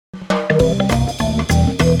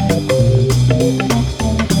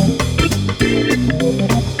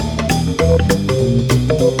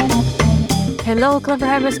Hello, Clever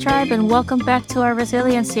Harvest Tribe, and welcome back to our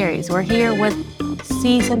Resilience series. We're here with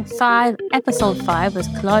Season 5, Episode 5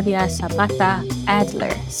 with Claudia Zapata Adler,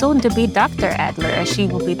 soon to be Dr. Adler, as she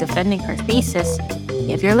will be defending her thesis.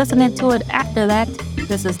 If you're listening to it after that,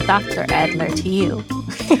 this is Dr. Adler to you.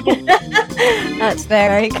 That's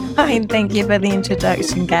very kind. Thank you for the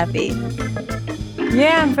introduction, Gabby.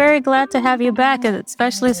 Yeah, I'm very glad to have you back,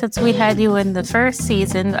 especially since we had you in the first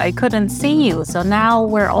season. I couldn't see you, so now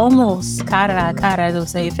we're almost cara a cara, to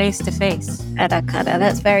say face to face. Cara a cara,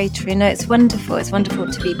 that's very true. No, it's wonderful. It's wonderful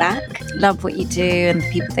to be back. Love what you do and the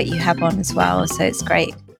people that you have on as well, so it's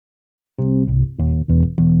great.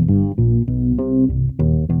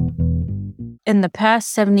 In the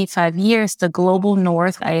past 75 years, the global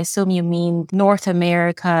north, I assume you mean North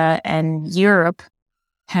America and Europe,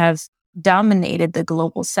 have dominated the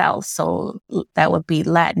global south. So that would be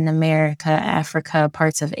Latin America, Africa,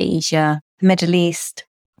 parts of Asia, Middle East.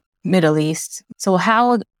 So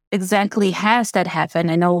how exactly has that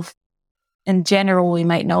happened? I know in general we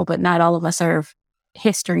might know, but not all of us are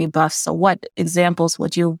history buffs. So what examples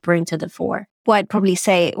would you bring to the fore? Well, I'd probably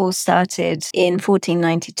say it all started in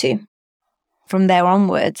 1492. From there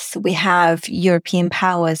onwards, we have European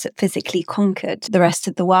powers that physically conquered the rest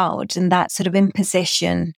of the world, and that sort of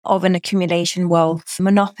imposition of an accumulation wealth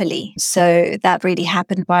monopoly. So that really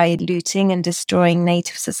happened by looting and destroying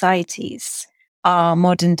native societies. Our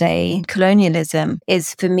modern day colonialism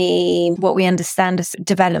is, for me, what we understand as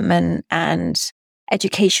development and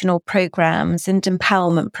educational programs and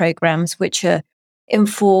empowerment programs, which are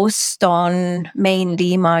enforced on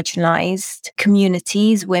mainly marginalized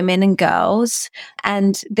communities, women and girls.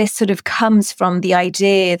 And this sort of comes from the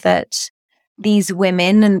idea that these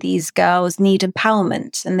women and these girls need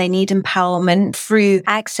empowerment, and they need empowerment through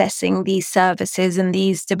accessing these services and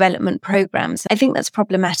these development programs. I think that's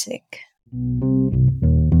problematic.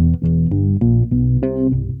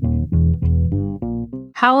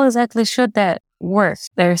 How exactly should that work?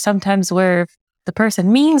 There's sometimes where the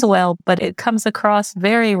person means well, but it comes across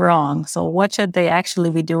very wrong. So what should they actually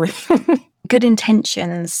be doing? Good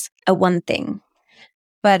intentions are one thing,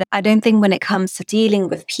 but I don't think when it comes to dealing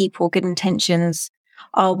with people, good intentions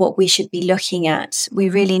are what we should be looking at. We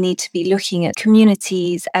really need to be looking at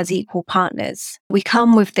communities as equal partners. We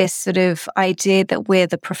come with this sort of idea that we're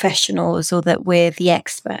the professionals or that we're the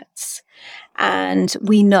experts, and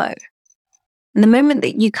we know. And the moment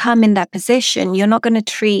that you come in that position, you're not going to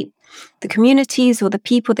treat the communities or the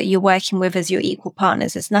people that you're working with as your equal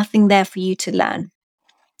partners. There's nothing there for you to learn.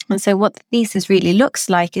 And so what the thesis really looks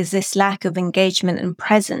like is this lack of engagement and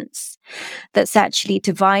presence that's actually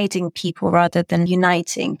dividing people rather than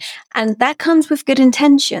uniting. And that comes with good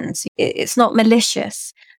intentions. It's not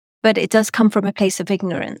malicious, but it does come from a place of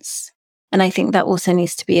ignorance. And I think that also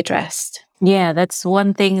needs to be addressed. Yeah, that's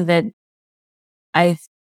one thing that I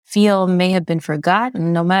feel may have been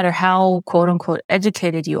forgotten. No matter how quote unquote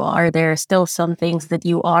educated you are, there are still some things that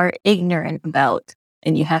you are ignorant about,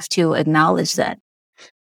 and you have to acknowledge that.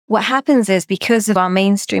 What happens is, because of our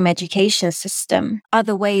mainstream education system,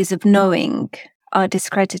 other ways of knowing are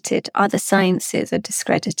discredited, other sciences are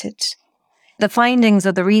discredited. The findings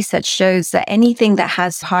of the research shows that anything that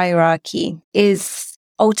has hierarchy is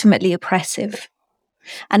ultimately oppressive.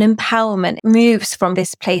 And empowerment moves from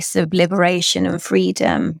this place of liberation and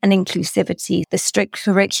freedom and inclusivity. The strict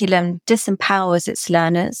curriculum disempowers its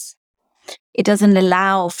learners. It doesn't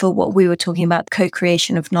allow for what we were talking about,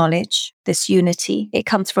 co-creation of knowledge, this unity. It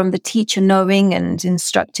comes from the teacher knowing and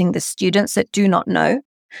instructing the students that do not know.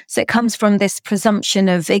 So it comes from this presumption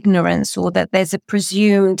of ignorance, or that there's a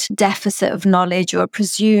presumed deficit of knowledge or a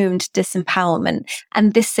presumed disempowerment.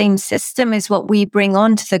 And this same system is what we bring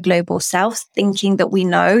onto the global south, thinking that we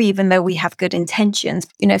know, even though we have good intentions.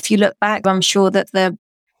 You know, if you look back, I'm sure that the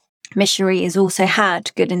missionaries also had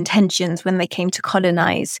good intentions when they came to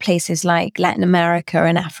colonize places like Latin America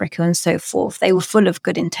and Africa and so forth. They were full of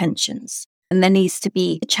good intentions. And there needs to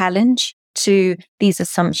be a challenge to these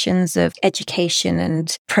assumptions of education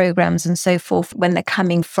and programs and so forth when they're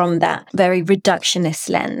coming from that very reductionist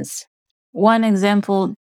lens. One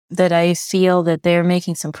example that I feel that they're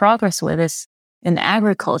making some progress with is in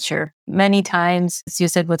agriculture. Many times, as you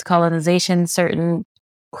said, with colonization, certain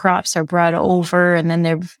crops are brought over, and then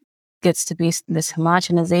there gets to be this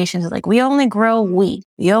homogenization. It's like, we only grow wheat,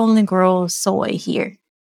 we only grow soy here.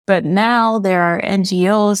 But now there are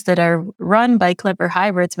NGOs that are run by clever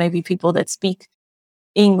hybrids, maybe people that speak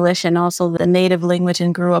English and also the native language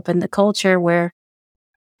and grew up in the culture, where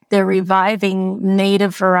they're reviving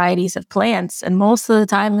native varieties of plants. And most of the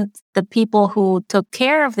time, the people who took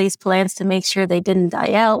care of these plants to make sure they didn't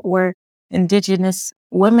die out were indigenous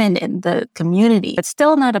women in the community. It's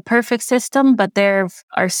still not a perfect system, but there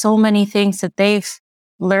are so many things that they've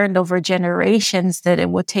learned over generations that it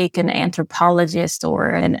would take an anthropologist or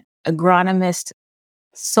an agronomist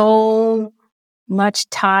so much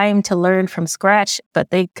time to learn from scratch, but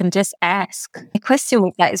they can just ask. The question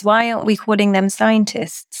with that is, why aren't we calling them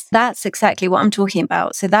scientists? That's exactly what I'm talking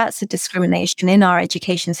about. So that's a discrimination in our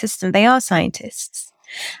education system. They are scientists.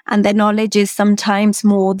 And their knowledge is sometimes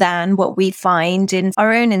more than what we find in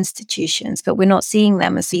our own institutions, but we're not seeing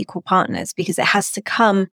them as equal partners because it has to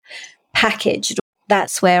come packaged.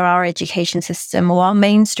 That's where our education system, or our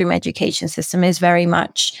mainstream education system, is very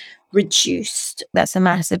much reduced. That's a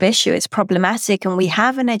massive issue. It's problematic, and we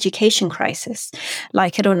have an education crisis,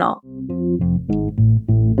 like it or not.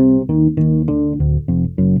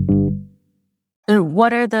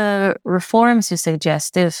 What are the reforms you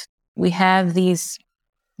suggest if we have these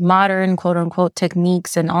modern, quote unquote,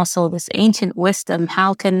 techniques and also this ancient wisdom?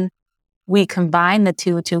 How can we combine the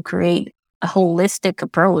two to create a holistic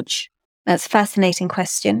approach? That's a fascinating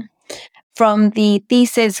question. From the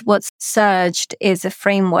thesis, what's surged is a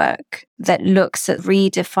framework that looks at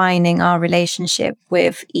redefining our relationship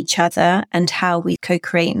with each other and how we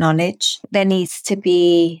co-create knowledge. There needs to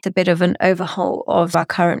be a bit of an overhaul of our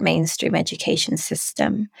current mainstream education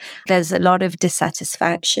system. There's a lot of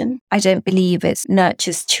dissatisfaction. I don't believe it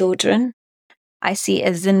nurtures children. I see it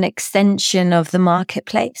as an extension of the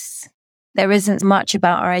marketplace. There isn't much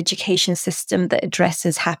about our education system that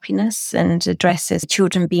addresses happiness and addresses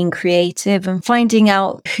children being creative and finding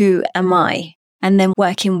out who am I, and then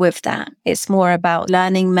working with that. It's more about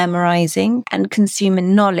learning, memorizing, and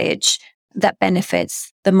consuming knowledge that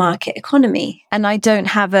benefits the market economy. And I don't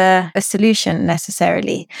have a solution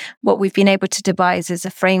necessarily. What we've been able to devise is a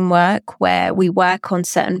framework where we work on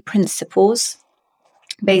certain principles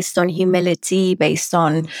based on humility, based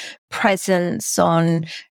on presence, on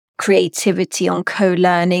creativity, on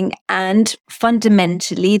co-learning. And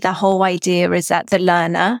fundamentally, the whole idea is that the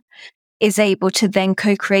learner is able to then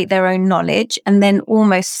co-create their own knowledge and then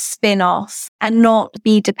almost spin off and not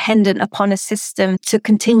be dependent upon a system to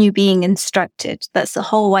continue being instructed. That's the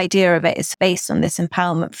whole idea of it, is based on this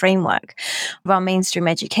empowerment framework of our mainstream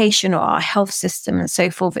education or our health system and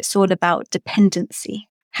so forth. It's all about dependency.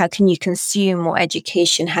 How can you consume more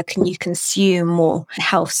education? How can you consume more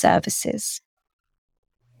health services?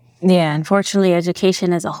 Yeah, unfortunately,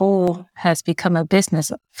 education as a whole has become a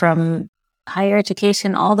business, from higher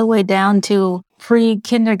education all the way down to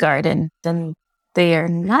pre-kindergarten, and they are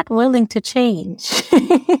not willing to change.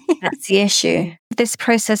 That's the issue. This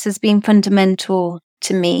process has been fundamental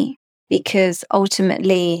to me because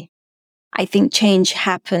ultimately, I think change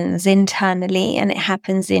happens internally and it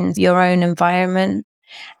happens in your own environment.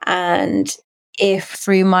 And if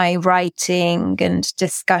through my writing and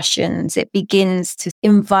discussions, it begins to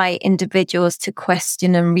invite individuals to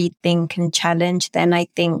question and rethink and challenge, then I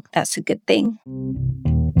think that's a good thing.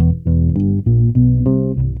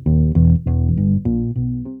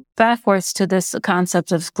 Backwards to this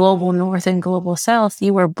concept of global north and global south,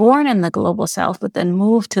 you were born in the global south, but then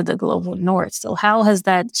moved to the global north. So how has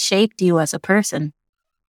that shaped you as a person?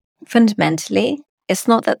 Fundamentally, it's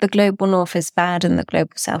not that the global north is bad and the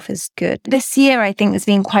global south is good. This year, I think, has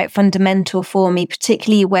been quite fundamental for me,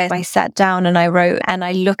 particularly where I sat down and I wrote and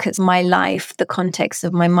I look at my life, the context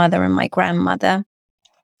of my mother and my grandmother.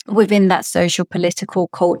 Within that social, political,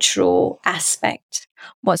 cultural aspect,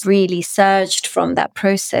 what's really surged from that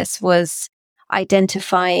process was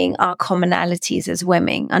identifying our commonalities as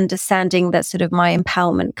women, understanding that sort of my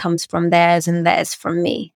empowerment comes from theirs and theirs from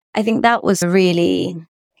me. I think that was a really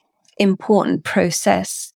important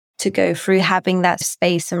process to go through, having that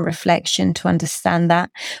space and reflection to understand that,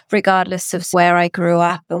 regardless of where I grew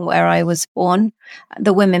up and where I was born.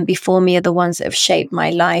 The women before me are the ones that have shaped my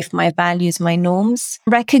life, my values, my norms.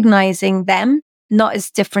 Recognizing them, not as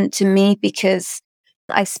different to me because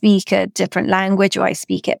I speak a different language or I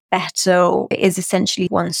speak it better, or it is essentially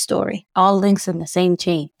one story. All links in the same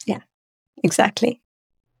chain. Yeah, exactly.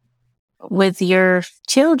 With your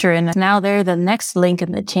children, now they're the next link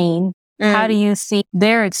in the chain. How do you see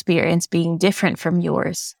their experience being different from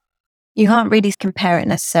yours? You can't really compare it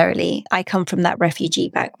necessarily. I come from that refugee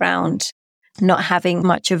background, not having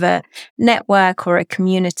much of a network or a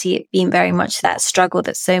community, it being very much that struggle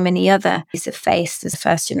that so many others have faced as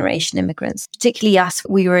first-generation immigrants. Particularly us,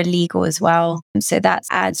 we were illegal as well. And so that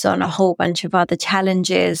adds on a whole bunch of other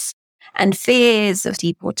challenges and fears of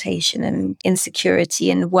deportation and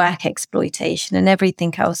insecurity and work exploitation and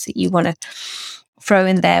everything else that you want to throw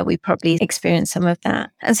in there. We probably experience some of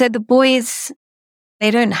that. And so the boys,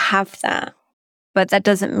 they don't have that, but that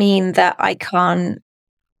doesn't mean that I can't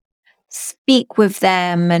speak with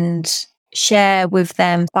them and share with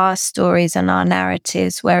them our stories and our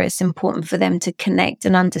narratives, where it's important for them to connect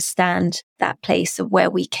and understand that place of where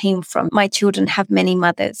we came from. My children have many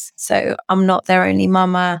mothers, so I'm not their only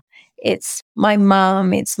mama. It's my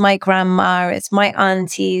mum, it's my grandma, it's my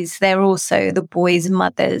aunties. They're also the boys'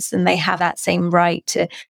 mothers, and they have that same right to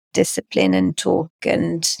discipline and talk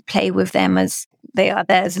and play with them as they are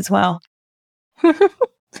theirs as well.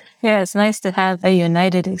 Yeah, it's nice to have a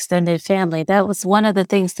united extended family. That was one of the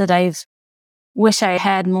things that I wish I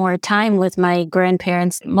had more time with my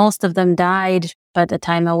grandparents. Most of them died by the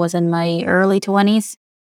time I was in my early 20s.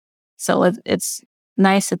 So it's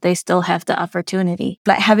nice that they still have the opportunity.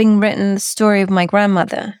 Like having written the story of my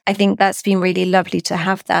grandmother, I think that's been really lovely to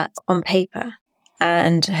have that on paper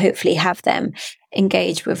and hopefully have them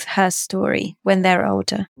engage with her story when they're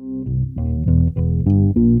older.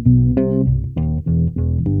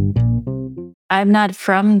 I'm not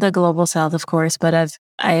from the global South, of course, but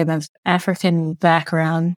I am of African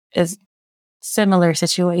background. Is similar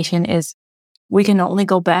situation is we can only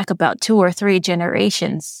go back about 2 or 3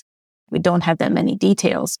 generations. We don't have that many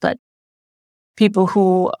details, but people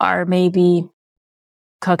who are maybe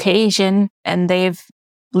Caucasian and they've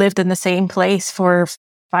lived in the same place for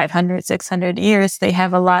 500, 600 years, they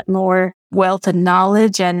have a lot more wealth and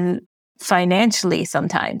knowledge, and financially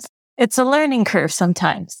sometimes. It's a learning curve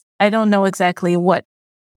sometimes. I don't know exactly what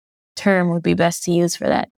term would be best to use for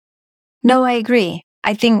that. No, I agree.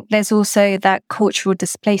 I think there's also that cultural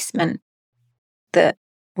displacement that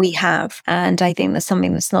we have. And I think that's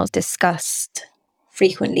something that's not discussed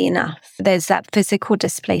frequently enough. There's that physical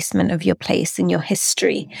displacement of your place and your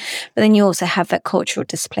history. But then you also have that cultural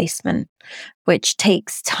displacement, which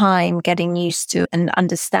takes time getting used to and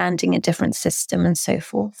understanding a different system and so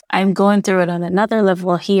forth. I'm going through it on another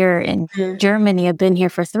level here in Germany. I've been here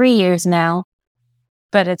for 3 years now,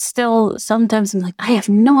 but it's still, sometimes I'm like, I have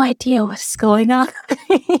no idea what's going on.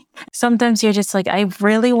 Sometimes you're just like, I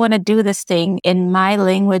really want to do this thing in my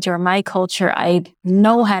language or my culture. I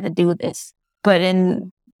know how to do this. But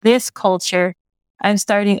in this culture, I'm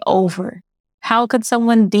starting over. How could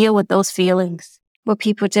someone deal with those feelings? Well,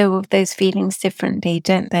 people deal with those feelings differently,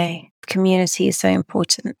 don't they? Community is so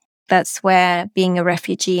important. That's where being a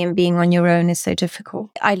refugee and being on your own is so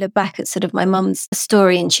difficult. I look back at sort of my mum's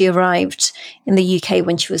story, and she arrived in the UK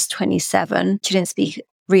when she was 27. She didn't speak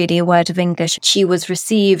really a word of English. She was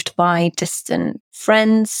received by distant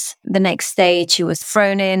friends. The next day, she was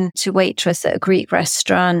thrown in to waitress at a Greek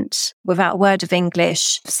restaurant without a word of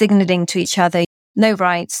English, signaling to each other, no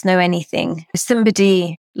rights, no anything.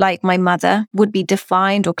 Somebody like my mother would be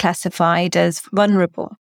defined or classified as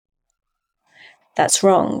vulnerable. That's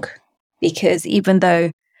wrong, because even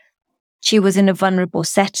though she was in a vulnerable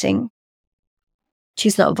setting,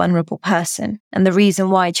 she's not a vulnerable person. And the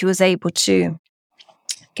reason why she was able to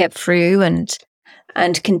get through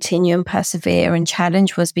and continue and persevere and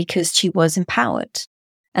challenge was because she was empowered.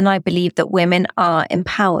 And I believe that women are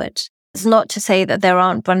empowered. It's not to say that there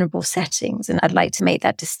aren't vulnerable settings, and I'd like to make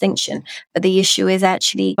that distinction. But the issue is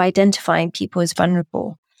actually identifying people as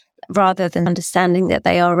vulnerable rather than understanding that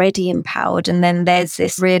they are already empowered. And then there's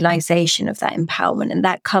this realization of that empowerment. And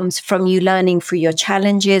that comes from you learning through your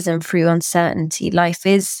challenges and through uncertainty. Life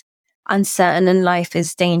is uncertain and life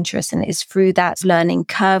is dangerous. And it's through that learning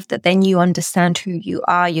curve that then you understand who you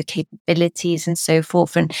are, your capabilities and so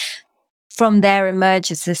forth. And from there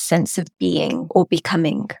emerges this sense of being or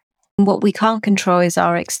becoming. And what we can't control is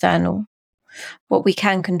our external. What we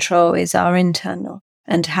can control is our internal,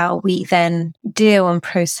 and how we then deal and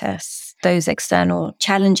process those external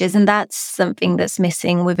challenges. And that's something that's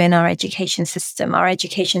missing within our education system. Our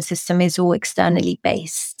education system is all externally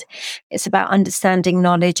based. It's about understanding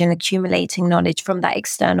knowledge and accumulating knowledge from that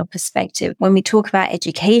external perspective. When we talk about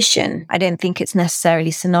education, I don't think it's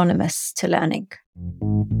necessarily synonymous to learning.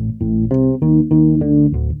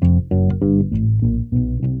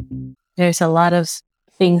 There's a lot of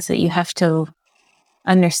things that you have to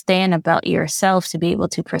understand about yourself to be able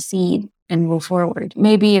to proceed and move forward.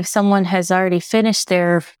 Maybe if someone has already finished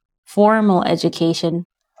their formal education,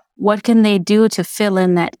 what can they do to fill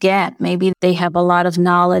in that gap? Maybe they have a lot of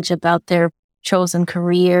knowledge about their chosen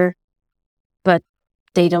career, but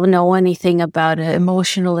they don't know anything about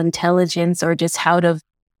emotional intelligence or just how to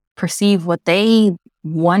perceive what they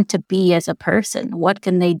want to be as a person. What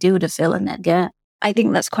can they do to fill in that gap? I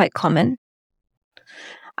think that's quite common.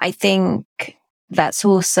 I think that's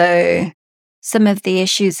also some of the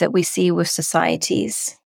issues that we see with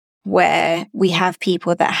societies, where we have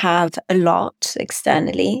people that have a lot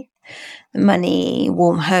externally, money,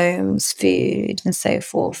 warm homes, food, and so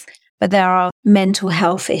forth. But there are mental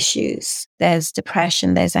health issues. There's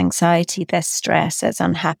depression, there's anxiety, there's stress, there's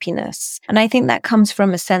unhappiness. And I think that comes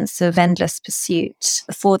from a sense of endless pursuit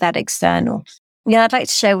for that external. Yeah, I'd like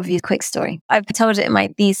to share with you a quick story. I've told it in my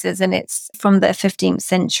thesis, and it's from the 15th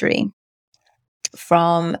century,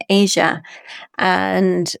 from Asia.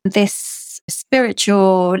 And this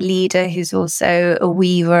spiritual leader, who's also a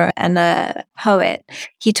weaver and a poet,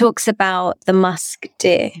 he talks about the musk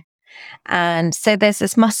deer. And so there's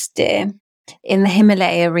this musk deer in the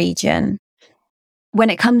Himalaya region. When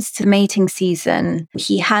it comes to mating season,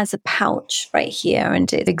 he has a pouch right here,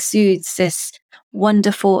 and it exudes this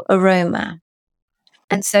wonderful aroma.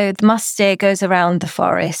 And so the musk deer goes around the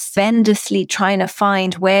forest, endlessly trying to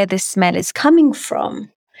find where this smell is coming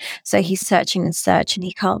from. So he's searching and searching.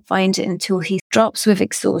 He can't find it until he drops with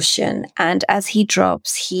exhaustion. And as he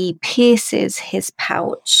drops, he pierces his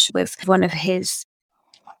pouch with one of his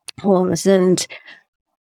horns, and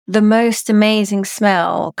the most amazing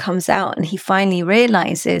smell comes out, and he finally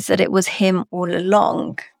realizes that it was him all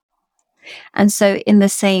along. And so in the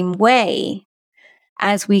same way,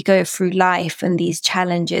 as we go through life and these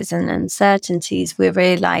challenges and uncertainties, we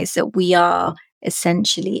realize that we are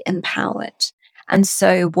essentially empowered. And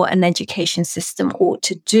so what an education system ought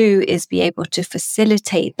to do is be able to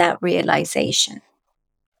facilitate that realization.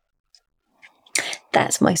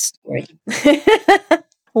 That's my story.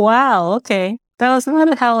 Wow, okay. That was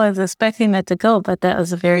not how I was expecting that to go, but that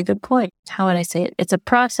was a very good point. How would I say it? It's a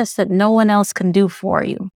process that no one else can do for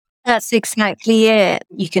you. That's exactly it.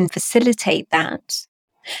 You can facilitate that,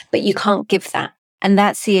 but you can't give that. And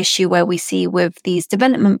that's the issue where we see with these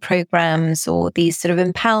development programs or these sort of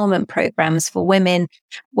empowerment programs for women,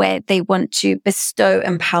 where they want to bestow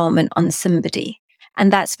empowerment on somebody.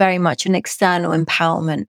 And that's very much an external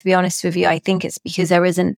empowerment. To be honest with you, I think it's because there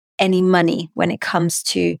isn't any money when it comes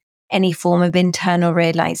to any form of internal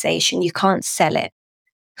realization. You can't sell it,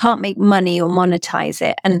 can't make money or monetize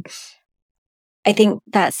it. And I think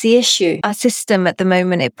that's the issue. Our system at the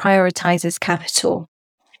moment, it prioritizes capital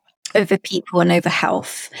over people and over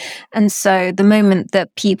health. And so the moment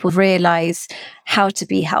that people realize how to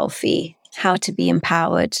be healthy, how to be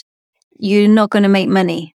empowered, you're not going to make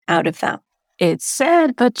money out of that. It's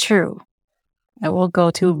sad but true. I won't go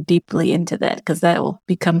too deeply into that because that will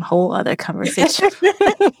become a whole other conversation.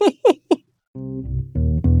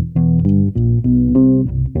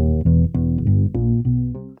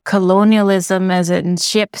 Colonialism, as in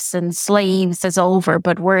ships and slaves, is over,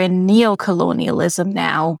 but we're in neocolonialism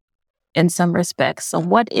now in some respects. So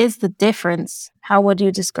what is the difference? How would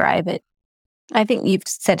you describe it? I think you've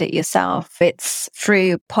said it yourself. It's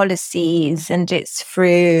through policies, and it's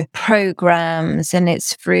through programs, and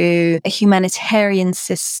it's through a humanitarian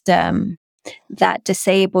system that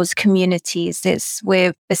disables communities. It's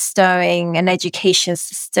with bestowing an education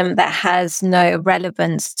system that has no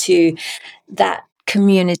relevance to that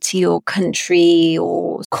community or country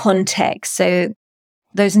or context. So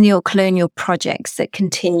those neocolonial projects that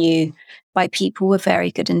continue by people with very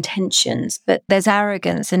good intentions, but there's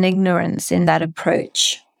arrogance and ignorance in that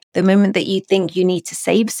approach. The moment that you think you need to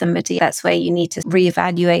save somebody, that's where you need to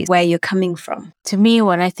reevaluate where you're coming from. To me,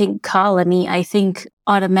 when I think colony, I think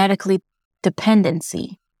automatically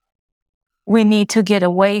dependency. We need to get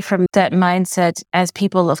away from that mindset as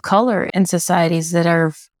people of color in societies that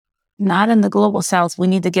are not in the global south. We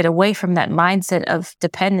need to get away from that mindset of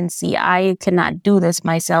dependency. I cannot do this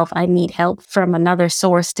myself. I need help from another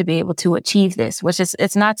source to be able to achieve this, which is,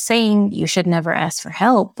 it's not saying you should never ask for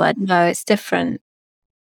help, but no, it's different.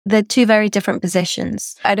 They're two very different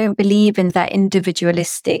positions. I don't believe in that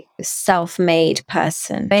individualistic, self-made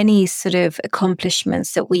person. Any sort of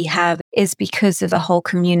accomplishments that we have is because of the whole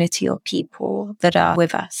community of people that are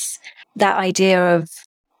with us. That idea of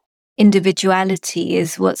individuality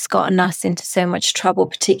is what's gotten us into so much trouble,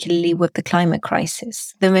 particularly with the climate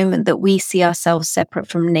crisis. The moment that we see ourselves separate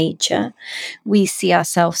from nature, we see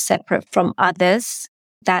ourselves separate from others,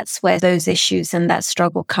 that's where those issues and that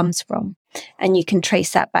struggle comes from. And you can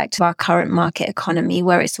trace that back to our current market economy,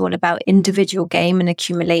 where it's all about individual gain and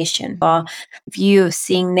accumulation. Our view of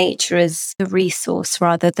seeing nature as a resource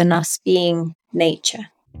rather than us being nature.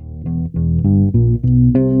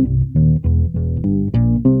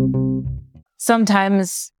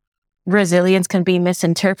 Sometimes resilience can be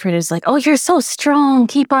misinterpreted as like, oh, you're so strong,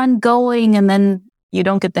 keep on going, and then you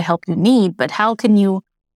don't get the help you need. But how can you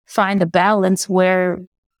find a balance where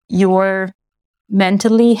you're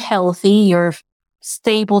mentally healthy, you're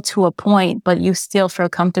stable to a point, but you still feel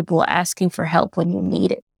comfortable asking for help when you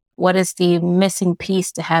need it? What is the missing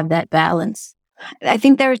piece to have that balance? I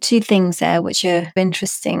think there are two things there which are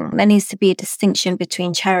interesting. There needs to be a distinction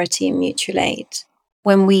between charity and mutual aid.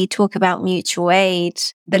 when we talk about mutual aid,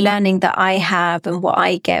 the learning that I have and what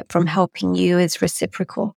I get from helping you is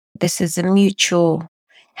reciprocal. This is a mutual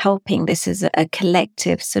helping. This is a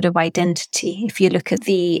collective sort of identity. If you look at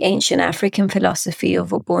the ancient African philosophy of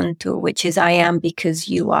Ubuntu, which is I am because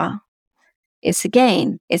you are,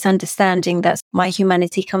 it's understanding that my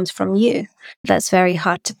humanity comes from you. That's very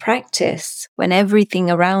hard to practice when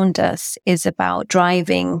everything around us is about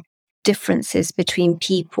driving differences between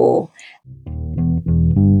people.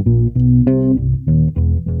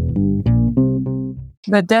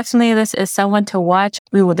 But definitely this is someone to watch.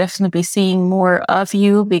 We will definitely be seeing more of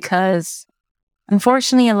you because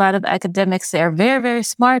unfortunately a lot of academics, they are very, very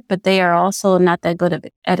smart, but they are also not that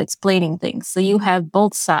good at explaining things. So you have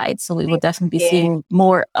both sides. So we will definitely be seeing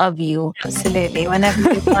more of you. Absolutely.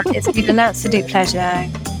 Whenever you want, it's been an absolute pleasure.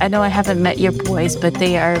 I know I haven't met your boys, but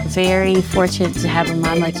they are very fortunate to have a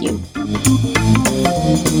mom like you.